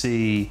can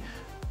see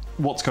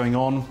what's going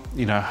on.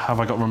 You know, have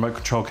I got remote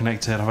control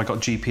connected? Have I got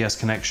GPS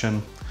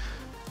connection?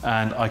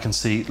 And I can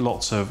see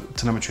lots of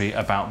telemetry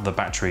about the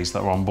batteries that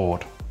are on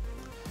board.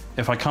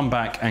 If I come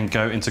back and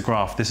go into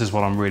graph, this is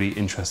what I'm really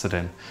interested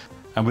in.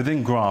 And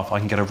within graph, I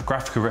can get a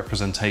graphical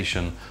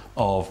representation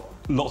of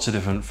lots of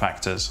different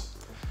factors.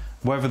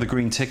 Wherever the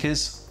green tick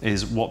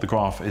is what the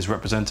graph is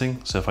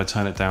representing. So if I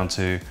turn it down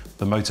to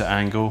the motor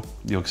angle,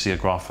 you'll see a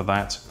graph for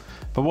that.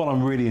 But what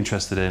I'm really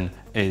interested in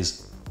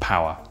is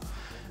power.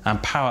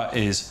 And power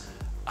is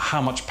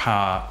how much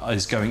power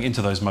is going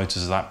into those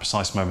motors at that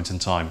precise moment in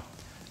time.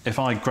 If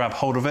I grab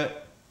hold of it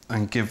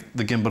and give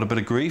the gimbal a bit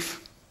of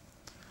grief,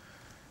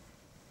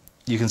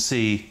 you can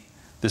see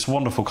this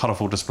wonderful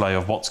colourful display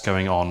of what's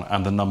going on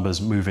and the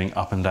numbers moving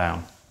up and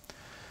down.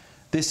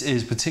 This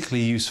is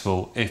particularly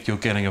useful if you're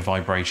getting a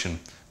vibration,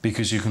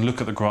 because you can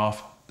look at the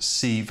graph,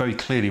 see very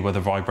clearly where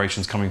the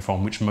vibration is coming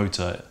from, which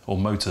motor or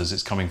motors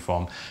it's coming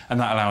from, and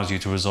that allows you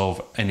to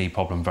resolve any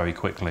problem very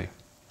quickly.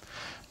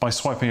 By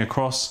swiping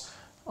across,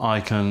 I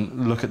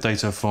can look at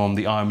data from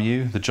the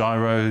IMU, the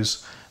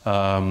gyros,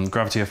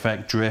 gravity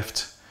effect,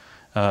 drift,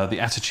 the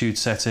attitude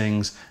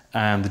settings,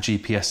 and the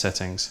GPS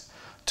settings.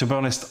 To be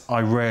honest, I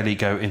rarely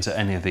go into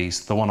any of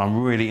these. The one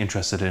I'm really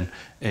interested in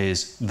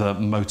is the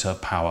motor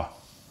power.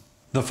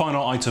 The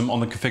final item on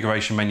the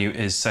configuration menu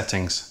is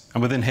settings.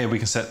 And within here, we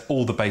can set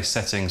all the base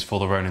settings for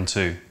the Ronin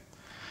 2.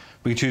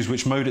 We can choose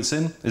which mode it's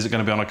in. Is it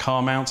going to be on a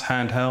car mount,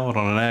 handheld,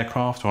 on an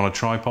aircraft, or on a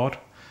tripod?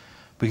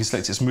 We can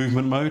select its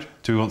movement mode.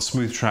 Do we want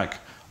smooth track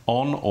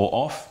on or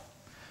off?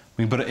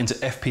 We can put it into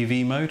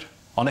FPV mode.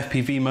 On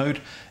FPV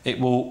mode, it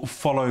will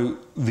follow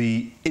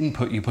the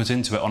input you put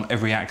into it on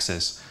every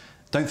axis.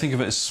 Don't think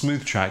of it as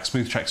smooth track.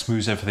 Smooth track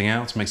smooths everything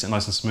out, makes it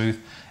nice and smooth.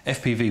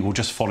 FPV will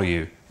just follow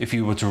you. If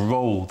you were to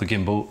roll the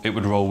gimbal, it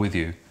would roll with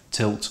you.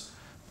 Tilt,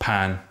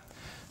 pan.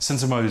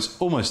 Sensor mode is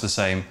almost the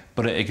same,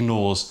 but it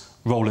ignores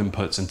roll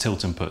inputs and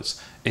tilt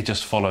inputs. It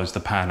just follows the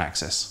pan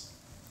axis.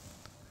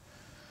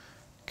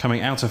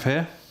 Coming out of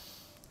here,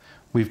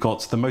 we've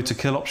got the motor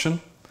kill option,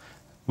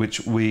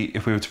 which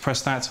if we were to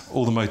press that,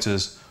 all the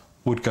motors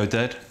would go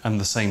dead, and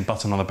the same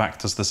button on the back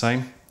does the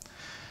same.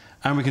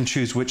 And we can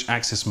choose which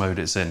axis mode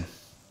it's in.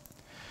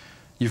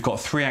 You've got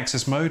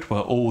 3-axis mode, where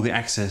all the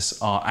axes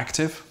are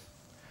active.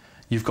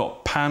 You've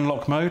got pan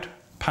lock mode.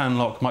 Pan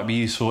lock might be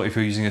useful if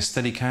you're using a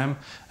Steadicam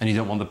and you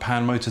don't want the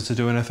pan motor to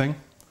do anything.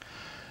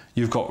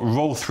 You've got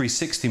roll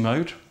 360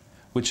 mode,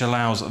 which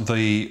allows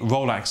the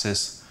roll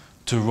axis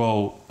to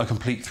roll a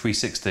complete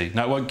 360.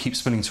 Now, it won't keep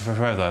spinning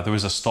forever. There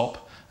is a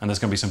stop, and there's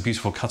going to be some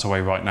beautiful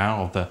cutaway right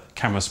now of the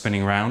camera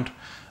spinning round,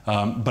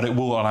 but it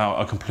will allow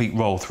a complete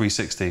roll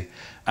 360.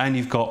 And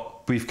you've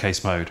got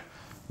briefcase mode,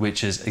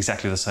 which is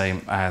exactly the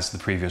same as the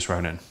previous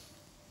Ronin.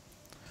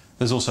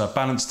 There's also a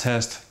balance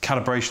test,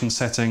 calibration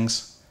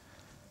settings.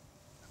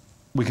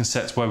 We can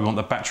set where we want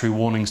the battery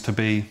warnings to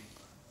be,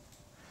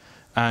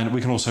 and we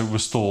can also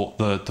restore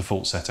the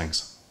default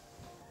settings.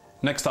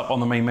 Next up on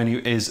the main menu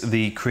is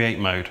the create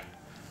mode.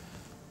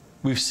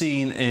 We've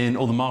seen in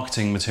all the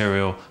marketing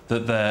material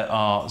that there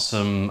are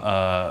some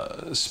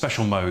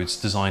special modes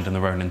designed in the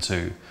Ronin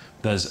 2.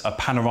 There's a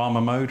panorama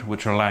mode,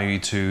 which will allow you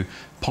to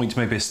point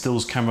maybe a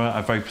stills camera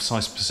at very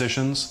precise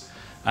positions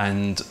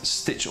and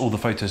stitch all the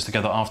photos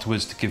together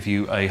afterwards to give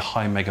you a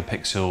high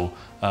megapixel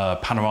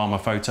panorama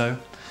photo.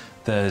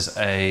 There's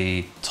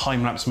a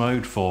time-lapse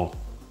mode for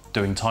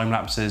doing time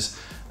lapses,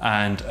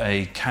 and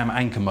a cam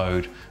anchor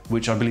mode,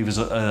 which I believe is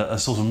a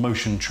sort of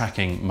motion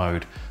tracking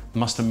mode.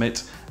 Must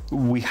admit,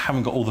 we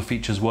haven't got all the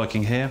features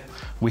working here.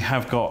 We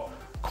have got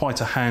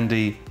quite a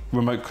handy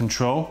remote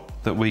control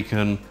that we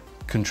can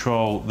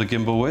control the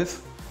gimbal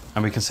with,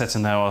 and we can set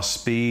in there our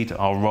speed,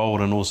 our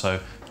roll, and also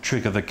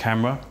trigger the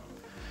camera.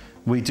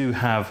 We do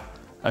have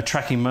a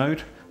tracking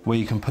mode where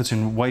you can put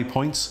in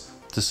waypoints,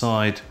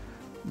 decide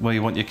where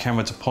you want your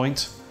camera to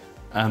point,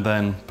 and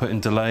then put in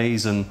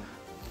delays and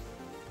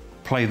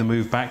play the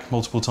move back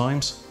multiple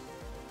times.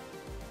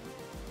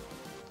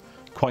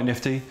 Quite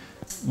nifty.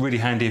 Really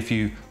handy if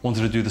you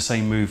wanted to do the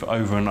same move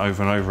over and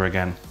over and over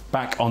again.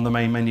 Back on the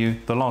main menu,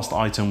 the last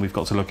item we've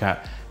got to look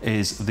at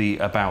is the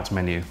About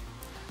menu.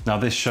 Now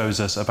this shows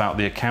us about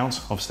the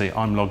account. Obviously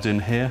I'm logged in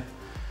here.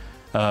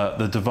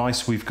 The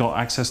device we've got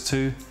access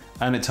to,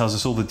 and it tells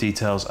us all the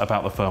details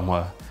about the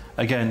firmware.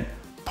 Again,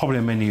 probably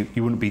a menu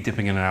you wouldn't be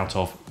dipping in and out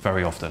of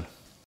very often.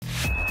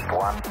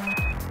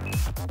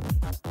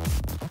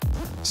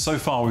 So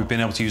far we've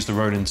been able to use the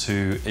Ronin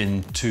 2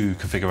 in 2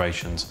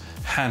 configurations,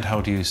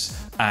 handheld use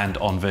and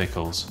on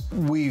vehicles.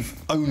 We've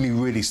only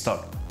really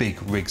stuck big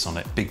rigs on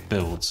it, big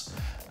builds,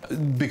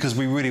 because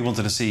we really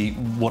wanted to see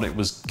what it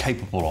was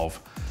capable of.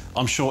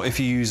 I'm sure if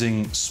you're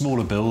using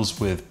smaller builds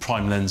with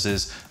prime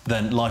lenses,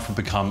 then life will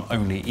become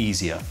only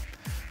easier.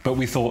 But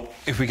we thought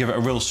if we give it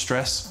a real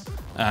stress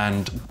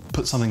and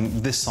put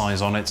something this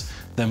size on it,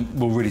 then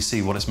we'll really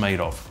see what it's made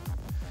of.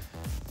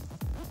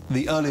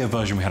 The earlier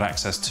version we had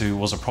access to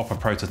was a proper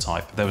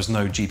prototype. There was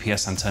no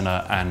GPS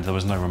antenna and there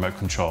was no remote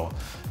control.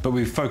 But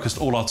we focused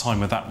all our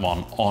time with that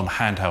one on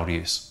handheld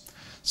use.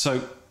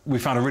 So we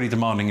found a really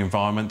demanding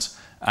environment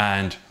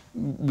and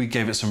we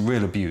gave it some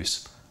real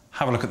abuse.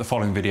 Have a look at the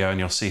following video and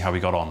you'll see how we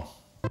got on.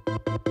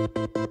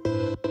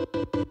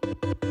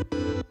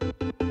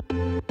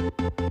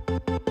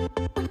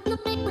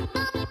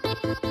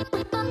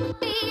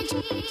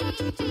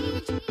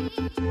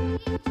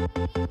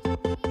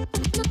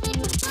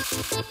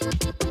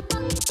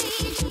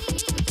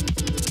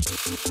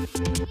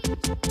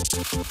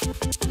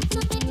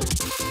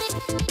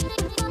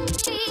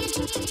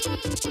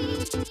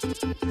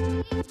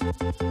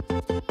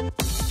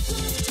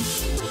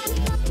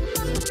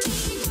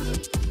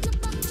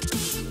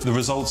 The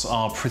results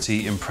are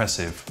pretty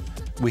impressive.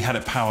 We had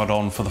it powered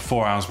on for the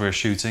 4 hours we were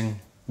shooting.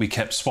 We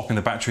kept swapping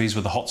the batteries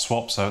with the hot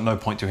swap, so at no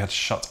point do we have to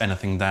shut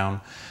anything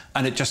down.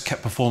 And it just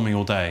kept performing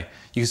all day.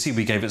 You can see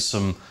we gave it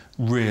some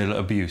real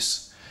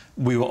abuse.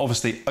 We were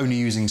obviously only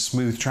using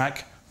smooth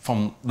track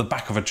from the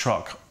back of a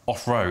truck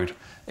off-road.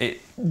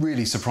 It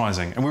really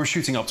surprising. And we were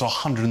shooting up to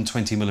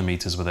 120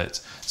 millimeters with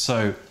it.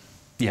 So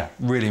yeah,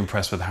 really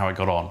impressed with how it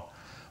got on.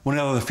 One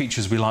of the other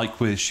features we like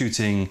with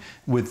shooting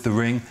with the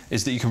Ring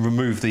is that you can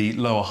remove the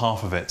lower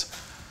half of it,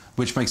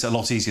 which makes it a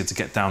lot easier to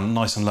get down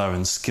nice and low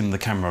and skim the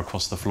camera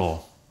across the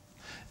floor.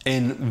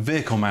 In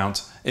vehicle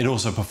mount, it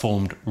also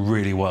performed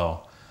really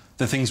well.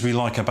 The things we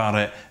like about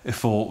it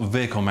for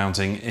vehicle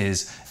mounting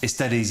is it's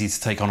dead easy to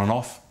take on and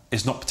off.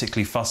 It's not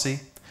particularly fussy.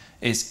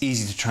 It's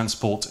easy to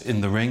transport in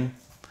the Ring.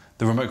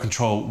 The remote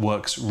control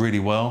works really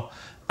well,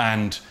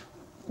 and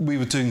we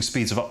were doing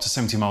speeds of up to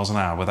 70 miles an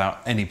hour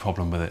without any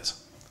problem with it.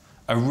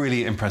 A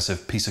really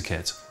impressive piece of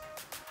kit.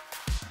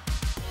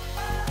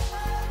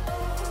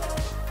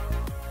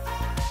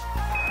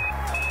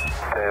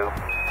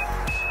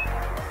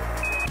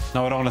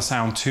 Now, I don't want to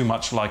sound too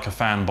much like a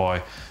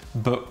fanboy,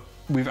 but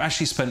we've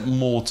actually spent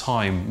more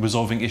time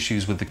resolving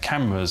issues with the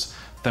cameras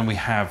than we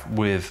have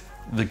with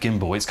the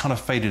gimbal. It's kind of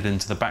faded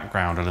into the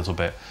background a little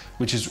bit,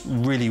 which is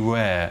really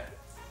rare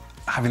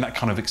having that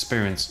kind of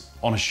experience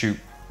on a shoot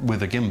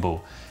with a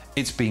gimbal.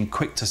 It's been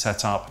quick to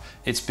set up,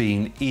 it's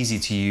been easy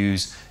to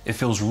use, it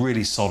feels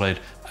really solid,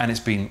 and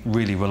it's been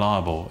really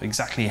reliable,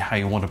 exactly how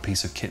you want a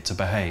piece of kit to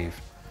behave.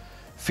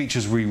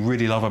 Features we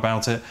really love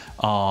about it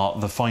are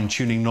the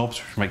fine-tuning knobs,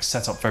 which make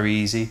setup very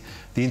easy,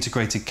 the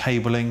integrated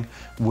cabling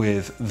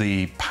with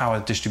the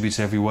power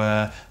distributed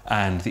everywhere,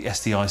 and the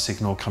SDI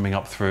signal coming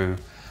up through.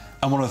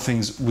 And one of the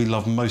things we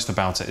love most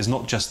about it is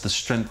not just the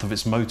strength of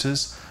its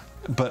motors,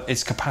 but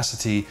its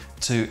capacity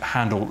to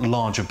handle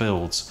larger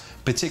builds,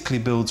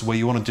 particularly builds where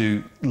you want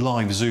to do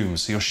live zooms,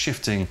 so you're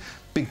shifting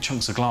big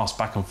chunks of glass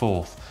back and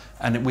forth,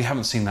 and we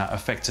haven't seen that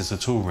affect it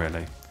at all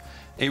really.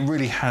 It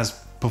really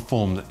has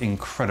performed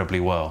incredibly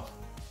well.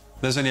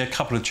 There's only a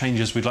couple of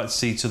changes we'd like to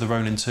see to the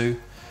Ronin 2.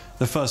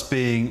 The first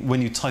being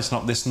when you tighten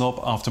up this knob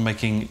after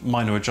making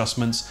minor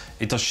adjustments,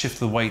 it does shift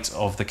the weight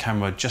of the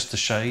camera just a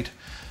shade.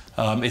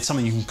 It's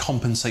something you can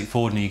compensate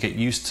for and you get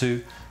used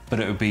to, but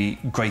it would be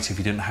great if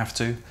you didn't have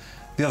to.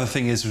 The other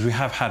thing is we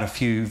have had a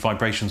few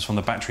vibrations from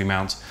the battery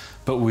mount,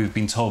 but we've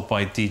been told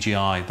by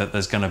DJI that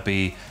there's going to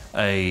be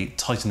a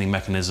tightening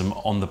mechanism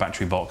on the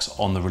battery box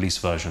on the release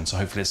version, so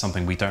hopefully it's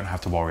something we don't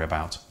have to worry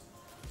about.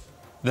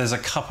 There's a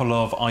couple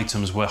of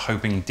items we're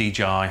hoping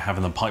DJI have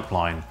in the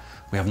pipeline.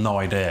 We have no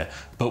idea,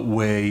 but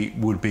we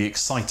would be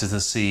excited to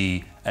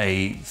see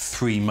a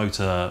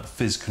 3-motor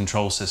fizz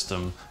control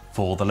system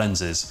for the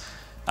lenses.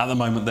 At the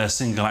moment, their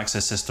single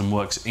axis system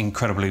works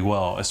incredibly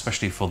well,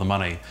 especially for the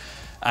money.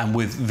 And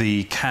with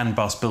the CAN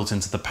bus built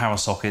into the power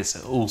sockets,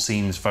 it all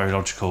seems very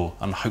logical,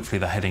 and hopefully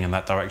they're heading in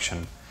that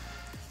direction.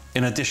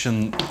 In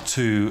addition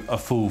to a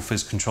full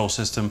fizz control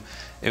system,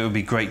 it would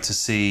be great to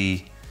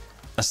see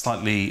a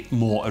slightly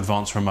more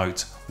advanced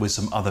remote with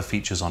some other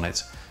features on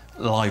it.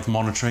 Live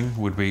monitoring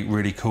would be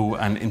really cool,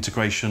 and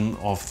integration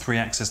of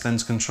 3-axis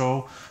lens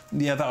control.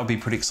 Yeah, that would be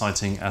pretty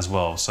exciting as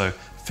well. So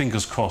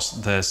fingers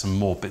crossed there's some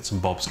more bits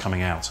and bobs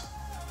coming out.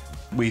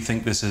 We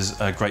think this is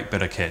a great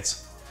bit of kit.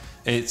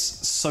 It's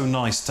so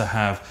nice to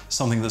have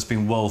something that's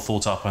been well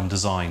thought up and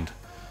designed.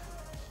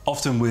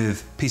 Often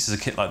with pieces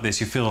of kit like this,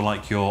 you feel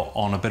like you're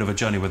on a bit of a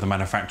journey with the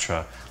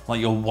manufacturer,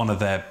 like you're one of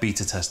their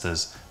beta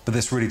testers, but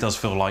this really does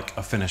feel like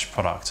a finished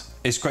product.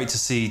 It's great to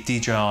see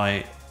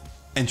DJI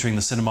entering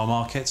the cinema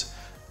market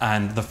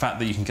and the fact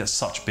that you can get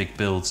such big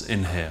builds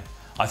in here.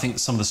 I think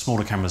some of the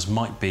smaller cameras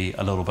might be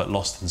a little bit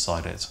lost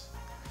inside it.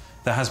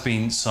 There has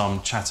been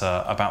some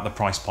chatter about the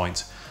price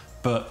point,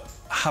 but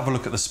have a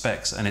look at the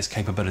specs and its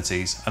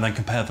capabilities and then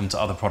compare them to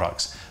other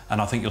products,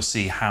 and I think you'll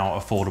see how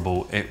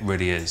affordable it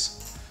really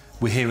is.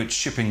 We hear it's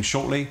shipping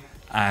shortly,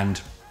 and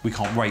we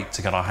can't wait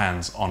to get our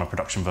hands on a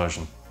production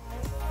version.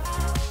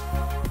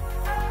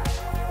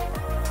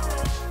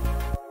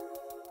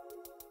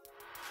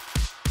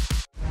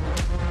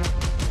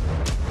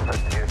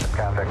 Houston,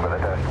 contact with a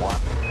test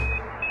 1.